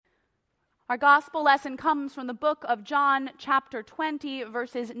Our gospel lesson comes from the book of John, chapter 20,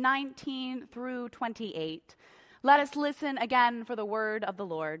 verses 19 through 28. Let us listen again for the word of the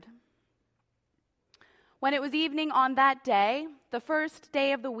Lord. When it was evening on that day, the first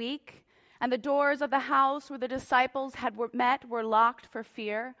day of the week, and the doors of the house where the disciples had met were locked for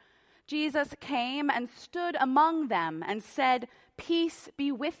fear, Jesus came and stood among them and said, "Peace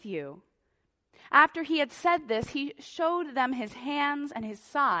be with you." After he had said this, he showed them his hands and his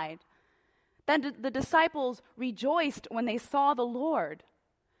side. Then the disciples rejoiced when they saw the Lord.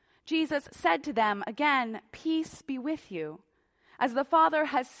 Jesus said to them again, "Peace be with you. As the Father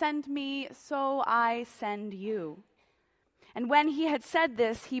has sent me, so I send you." And when he had said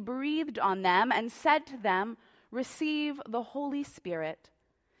this, he breathed on them and said to them, "Receive the Holy Spirit.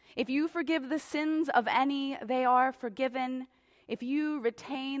 If you forgive the sins of any, they are forgiven. If you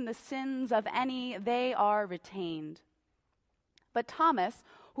retain the sins of any, they are retained." But Thomas,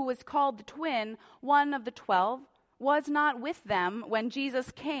 who was called the twin, one of the 12, was not with them when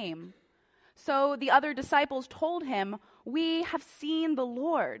Jesus came. So the other disciples told him, "We have seen the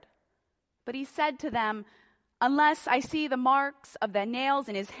Lord." But he said to them, "Unless I see the marks of the nails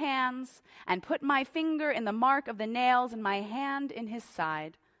in his hands, and put my finger in the mark of the nails and my hand in his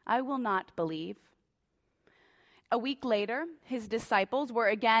side, I will not believe." A week later, his disciples were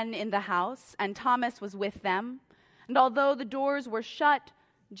again in the house, and Thomas was with them. And although the doors were shut,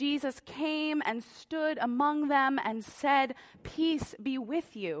 Jesus came and stood among them and said, "Peace be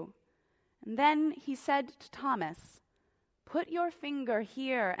with you." And then he said to Thomas, "Put your finger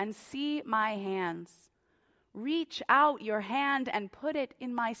here and see my hands. Reach out your hand and put it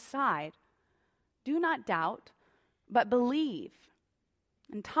in my side. Do not doubt, but believe."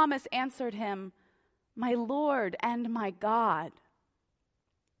 And Thomas answered him, "My Lord and my God."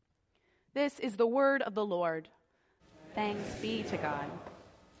 This is the word of the Lord. Thanks be to God.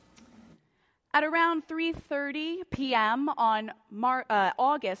 At around 3:30 p.m. on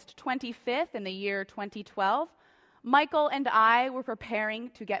August 25th in the year 2012, Michael and I were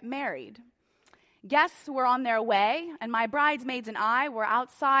preparing to get married. Guests were on their way, and my bridesmaids and I were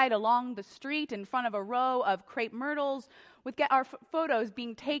outside along the street in front of a row of crepe myrtles with our photos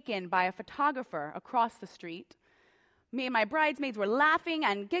being taken by a photographer across the street. Me and my bridesmaids were laughing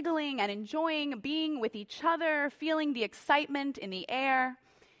and giggling and enjoying being with each other, feeling the excitement in the air.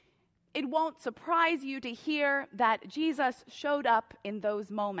 It won't surprise you to hear that Jesus showed up in those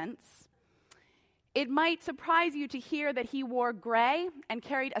moments. It might surprise you to hear that he wore gray and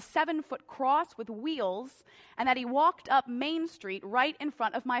carried a 7-foot cross with wheels, and that he walked up Main Street right in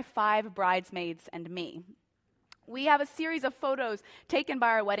front of my 5 bridesmaids and me. We have a series of photos taken by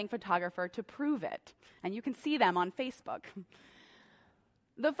our wedding photographer to prove it, and you can see them on Facebook.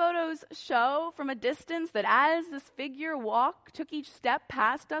 The photos show from a distance that as this figure took each step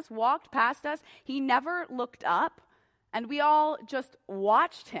past us, walked past us, he never looked up, and we all just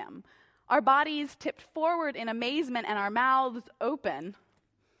watched him. Our bodies tipped forward in amazement and our mouths open.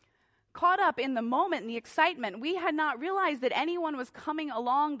 Caught up in the moment and the excitement, we had not realized that anyone was coming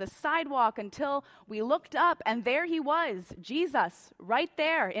along the sidewalk until we looked up, and there he was, Jesus, right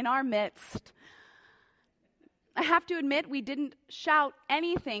there in our midst. I have to admit, we didn't shout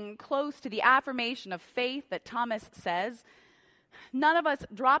anything close to the affirmation of faith that Thomas says. None of us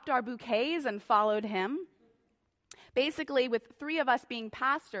dropped our bouquets and followed him. Basically, with 3 of us being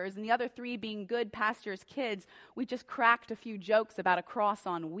pastors and the other 3 being good pastors' kids, we just cracked a few jokes about a cross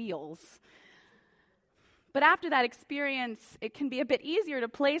on wheels. But after that experience, it can be a bit easier to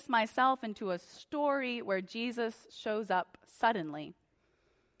place myself into a story where Jesus shows up suddenly.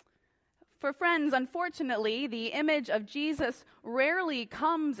 For friends, unfortunately, the image of Jesus rarely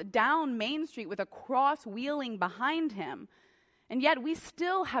comes down Main Street with a cross wheeling behind him. And yet we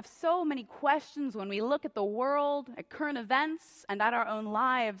still have so many questions when we look at the world, at current events, and at our own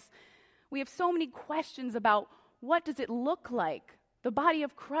lives. We have so many questions about what does it look like, the body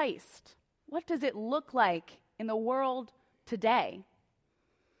of Christ? What does it look like in the world today?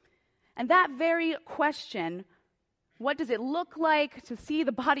 And that very question, what does it look like to see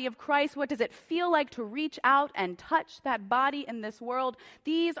the body of Christ? What does it feel like to reach out and touch that body in this world?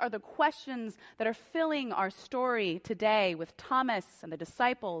 These are the questions that are filling our story today with Thomas and the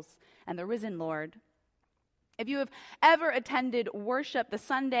disciples and the risen Lord. If you have ever attended worship the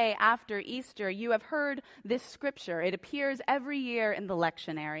Sunday after Easter, you have heard this scripture. It appears every year in the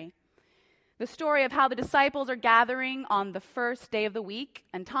lectionary. The story of how the disciples are gathering on the first day of the week,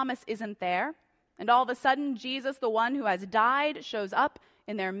 and Thomas isn't there. And all of a sudden, Jesus, the one who has died, shows up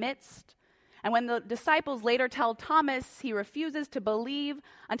in their midst. And when the disciples later tell Thomas, he refuses to believe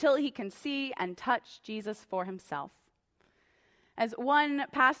until he can see and touch Jesus for himself. As one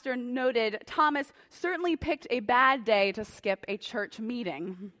pastor noted, Thomas certainly picked a bad day to skip a church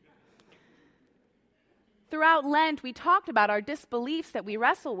meeting. Throughout Lent, we talked about our disbeliefs that we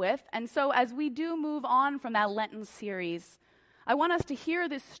wrestle with, and so as we do move on from that Lenten series, I want us to hear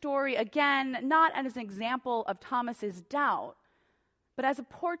this story again, not as an example of Thomas's doubt, but as a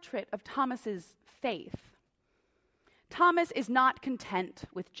portrait of Thomas's faith. Thomas is not content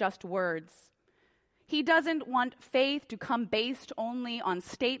with just words. He doesn't want faith to come based only on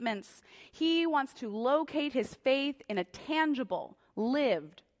statements. He wants to locate his faith in a tangible,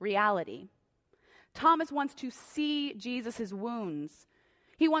 lived reality. Thomas wants to see Jesus' wounds.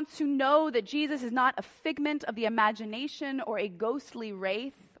 He wants to know that Jesus is not a figment of the imagination or a ghostly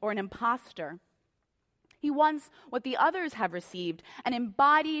wraith or an imposter. He wants what the others have received, an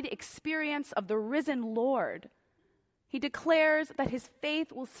embodied experience of the risen Lord. He declares that his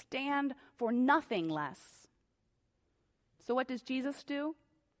faith will stand for nothing less. So what does Jesus do?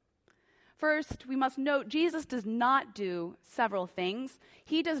 First, we must note Jesus does not do several things.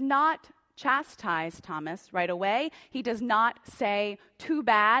 He does not chastise Thomas right away. He does not say, "Too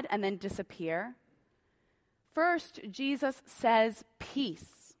bad," and then disappear. First, Jesus says,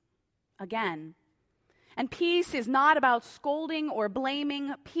 "Peace," again. And peace is not about scolding or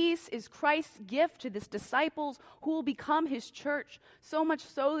blaming. Peace is Christ's gift to his disciples who will become his church, so much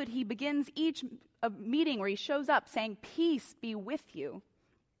so that he begins each meeting where he shows up saying, "Peace be with you."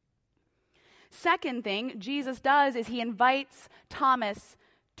 Second thing Jesus does is he invites Thomas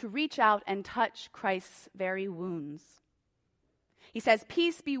to reach out and touch Christ's very wounds. He says,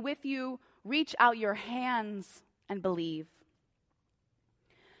 "Peace be with you. Reach out your hands and believe."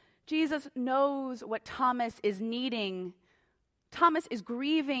 Jesus knows what Thomas is needing. Thomas is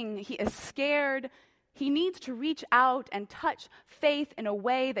grieving. He is scared. He needs to reach out and touch faith in a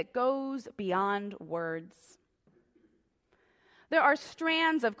way that goes beyond words. There are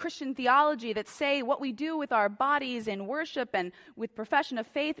strands of Christian theology that say what we do with our bodies in worship and with profession of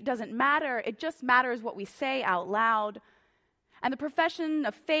faith doesn't matter. It just matters what we say out loud. And the profession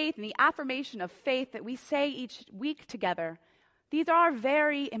of faith and the affirmation of faith that we say each week together, these are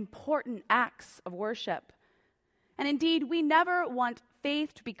very important acts of worship. And indeed, we never want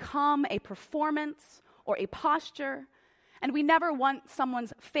faith to become a performance or a posture, and we never want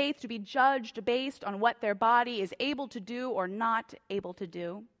someone's faith to be judged based on what their body is able to do or not able to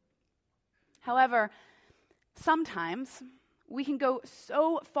do. However, sometimes we can go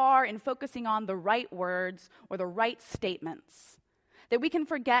so far in focusing on the right words or the right statements that we can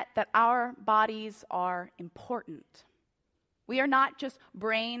forget that our bodies are important. We are not just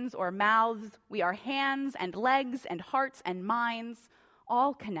brains or mouths. We are hands and legs and hearts and minds,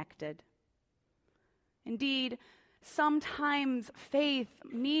 all connected. Indeed, sometimes faith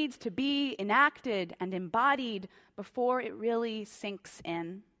needs to be enacted and embodied before it really sinks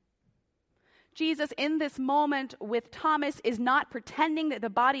in. Jesus, in this moment with Thomas, is not pretending that the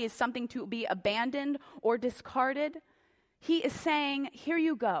body is something to be abandoned or discarded. He is saying, "Here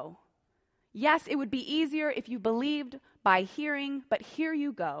you go. Yes, it would be easier if you believed by hearing, but here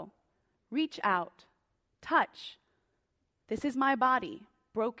you go. Reach out, touch. This is my body,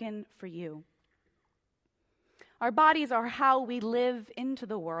 broken for you." Our bodies are how we live into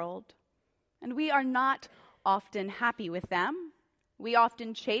the world, and we are not often happy with them. We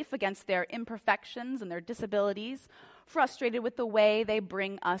often chafe against their imperfections and their disabilities, frustrated with the way they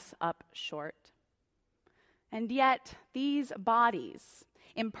bring us up short. And yet, these bodies,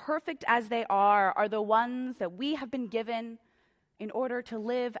 imperfect as they are the ones that we have been given in order to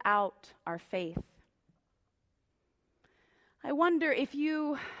live out our faith. I wonder if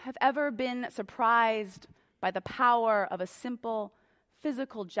you have ever been surprised by the power of a simple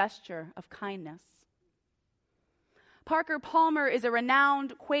physical gesture of kindness. Parker Palmer is a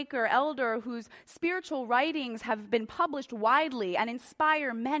renowned Quaker elder whose spiritual writings have been published widely and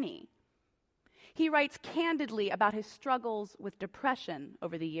inspire many. He writes candidly about his struggles with depression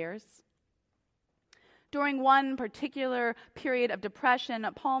over the years. During one particular period of depression,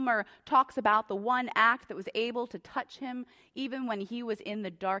 Palmer talks about the one act that was able to touch him even when he was in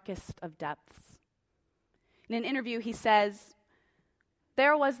the darkest of depths. In an interview, he says,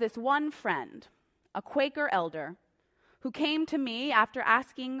 "There was this one friend, a Quaker elder, who came to me after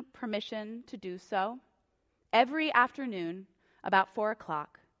asking permission to do so. Every afternoon, about 4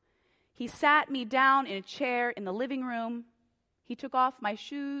 o'clock, he sat me down in a chair in the living room. He took off my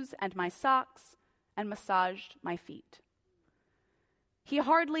shoes and my socks and massaged my feet. He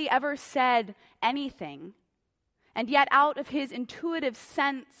hardly ever said anything, and yet out of his intuitive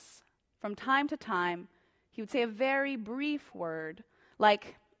sense, from time to time, he would say a very brief word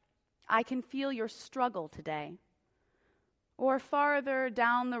like, 'I can feel your struggle today,' Or farther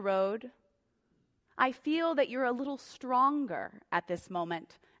down the road, I feel that you're a little stronger at this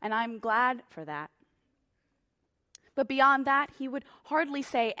moment, and I'm glad for that. But beyond that, he would hardly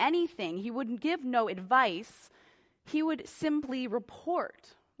say anything. He would give no advice. He would simply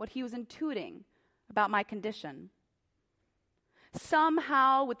report what he was intuiting about my condition.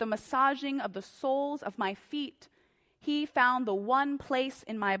 Somehow, with the massaging of the soles of my feet, he found the one place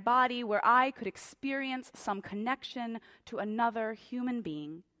in my body where I could experience some connection to another human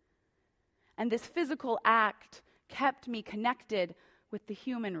being. And this physical act kept me connected with the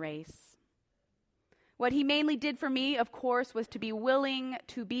human race. What he mainly did for me, of course, was to be willing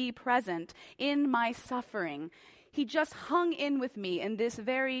to be present in my suffering. He just hung in with me in this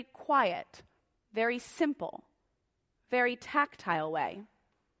very quiet, very simple, very tactile way.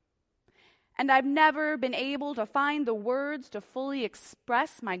 And I've never been able to find the words to fully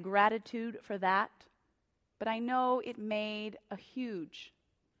express my gratitude for that, but I know it made a huge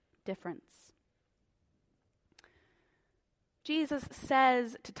difference. Jesus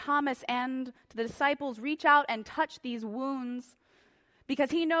says to Thomas and to the disciples, reach out and touch these wounds,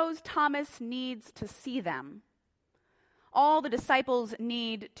 because he knows Thomas needs to see them. All the disciples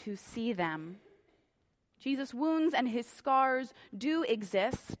need to see them. Jesus' wounds and his scars do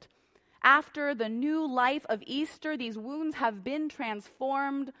exist. After the new life of Easter, these wounds have been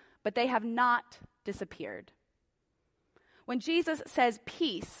transformed, but they have not disappeared. When Jesus says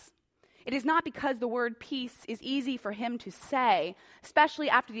peace, it is not because the word peace is easy for him to say, especially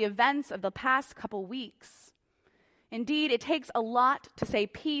after the events of the past couple weeks. Indeed, it takes a lot to say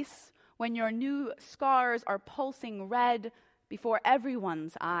peace when your new scars are pulsing red before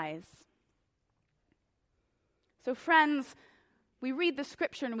everyone's eyes. So friends, we read the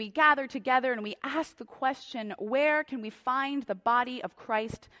scripture and we gather together and we ask the question, where can we find the body of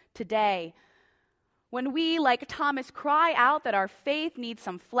Christ today? When we, like Thomas, cry out that our faith needs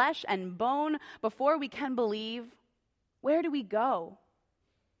some flesh and bone before we can believe, where do we go?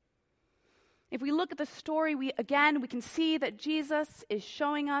 If we look at the story, we can see that Jesus is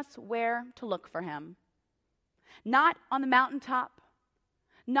showing us where to look for him. Not on the mountaintop,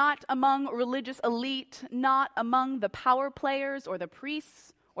 not among religious elite, not among the power players or the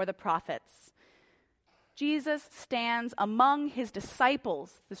priests or the prophets. Jesus stands among his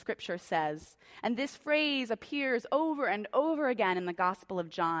disciples, the scripture says, and this phrase appears over and over again in the Gospel of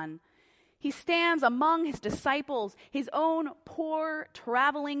John. He stands among his disciples, his own poor,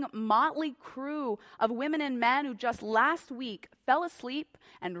 traveling, motley crew of women and men who just last week fell asleep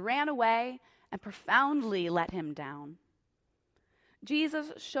and ran away and profoundly let him down.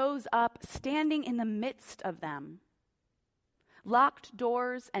 Jesus shows up standing in the midst of them. Locked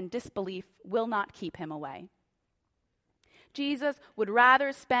doors and disbelief will not keep him away. Jesus would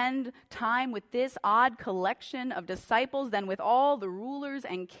rather spend time with this odd collection of disciples than with all the rulers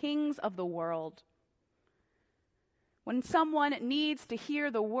and kings of the world. When someone needs to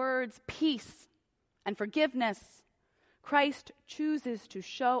hear the words peace and forgiveness, Christ chooses to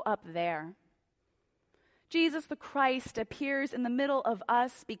show up there. Jesus the Christ appears in the middle of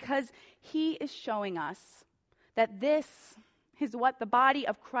us because he is showing us that this is what the body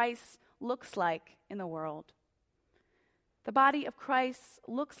of Christ looks like in the world. The body of Christ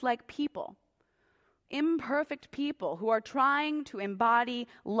looks like people, imperfect people who are trying to embody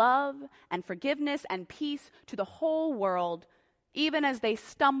love and forgiveness and peace to the whole world, even as they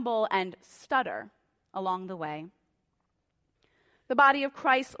stumble and stutter along the way. The body of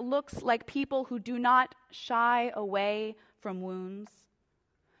Christ looks like people who do not shy away from wounds,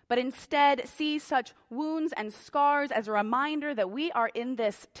 but instead see such wounds and scars as a reminder that we are in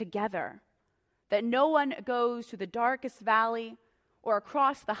this together, that no one goes to the darkest valley or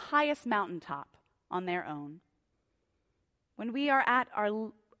across the highest mountaintop on their own. When we are at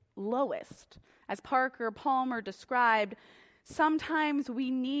our lowest, as Parker Palmer described, sometimes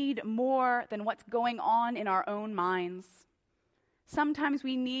we need more than what's going on in our own minds. Sometimes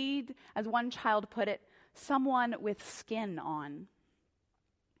we need, as one child put it, someone with skin on.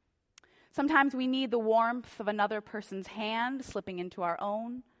 Sometimes we need the warmth of another person's hand slipping into our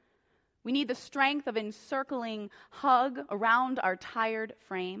own. We need the strength of encircling hug around our tired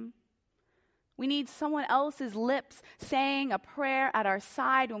frame. We need someone else's lips saying a prayer at our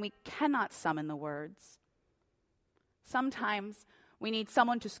side when we cannot summon the words. Sometimes we need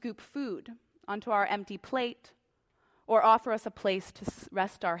someone to scoop food onto our empty plate or offer us a place to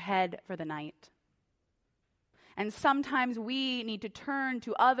rest our head for the night. And sometimes we need to turn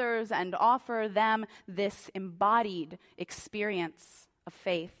to others and offer them this embodied experience of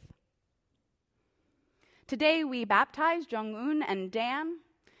faith. Today we baptize Jung-un and Dan.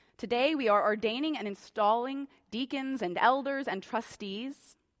 Today we are ordaining and installing deacons and elders and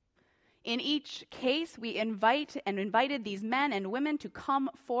trustees. In each case, we invited these men and women to come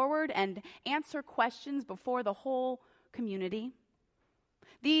forward and answer questions before the whole community.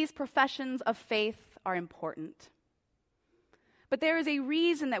 These professions of faith are important. But there is a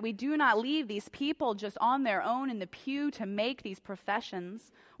reason that we do not leave these people just on their own in the pew to make these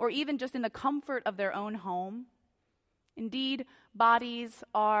professions, or even just in the comfort of their own home. Indeed, bodies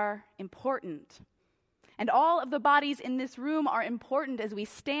are important. And all of the bodies in this room are important as we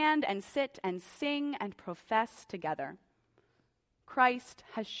stand and sit and sing and profess together. Christ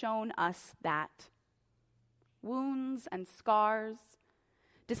has shown us that. Wounds and scars,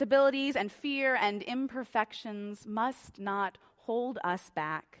 disabilities and fear and imperfections must not hold us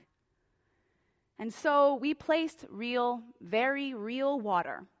back. And so we placed real, very real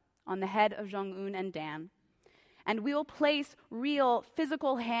water on the head of Jong-un and Dan. And we will place real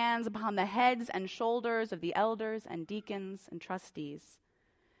physical hands upon the heads and shoulders of the elders and deacons and trustees.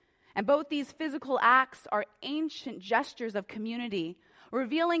 And both these physical acts are ancient gestures of community,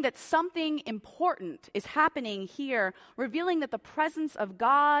 revealing that something important is happening here, revealing that the presence of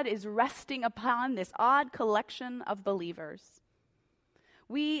God is resting upon this odd collection of believers.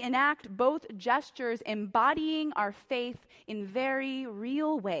 We enact both gestures embodying our faith in very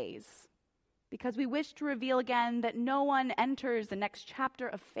real ways, because we wish to reveal again that no one enters the next chapter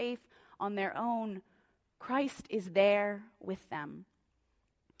of faith on their own. Christ is there with them.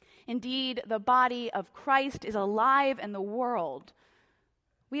 Indeed, the body of Christ is alive in the world.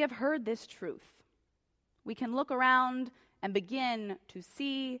 We have heard this truth. We can look around and begin to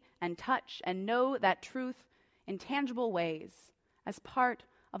see and touch and know that truth in tangible ways as part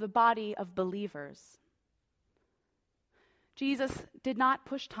of the body of believers. Jesus did not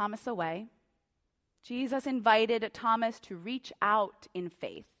push Thomas away. Jesus invited Thomas to reach out in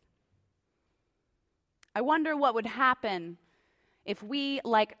faith. I wonder what would happen if we,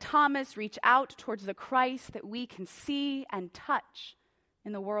 like Thomas, reach out towards the Christ that we can see and touch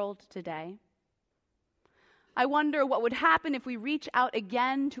in the world today. I wonder what would happen if we reach out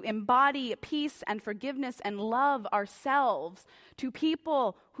again to embody peace and forgiveness and love ourselves to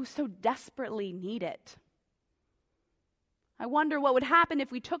people who so desperately need it. I wonder what would happen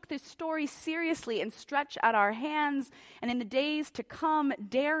if we took this story seriously and stretched out our hands, and in the days to come,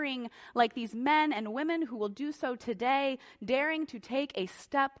 daring, like these men and women who will do so today, daring to take a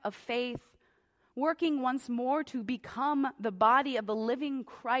step of faith, working once more to become the body of the living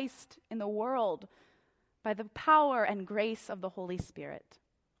Christ in the world by the power and grace of the Holy Spirit.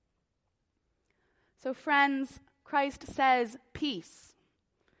 So friends, Christ says peace.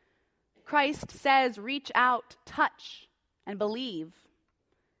 Christ says reach out, touch, and believe.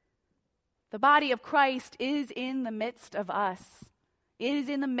 The body of Christ is in the midst of us. It is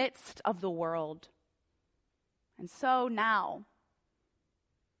in the midst of the world. And so now,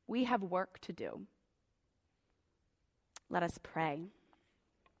 we have work to do. Let us pray.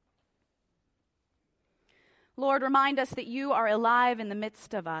 Lord, remind us that you are alive in the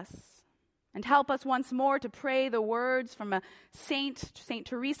midst of us, and help us once more to pray the words from a Saint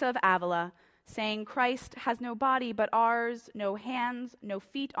Teresa of Avila, saying, Christ has no body but ours, no hands, no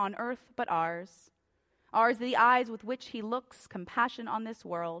feet on earth but ours. Ours are the eyes with which he looks compassion on this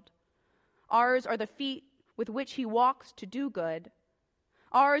world. Ours are the feet with which he walks to do good.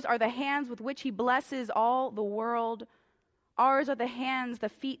 Ours are the hands with which he blesses all the world. Ours are the hands, the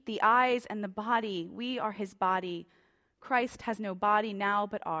feet, the eyes, and the body. We are his body. Christ has no body now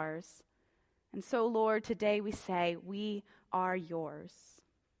but ours. And so, Lord, today we say, we are yours.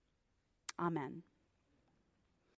 Amen.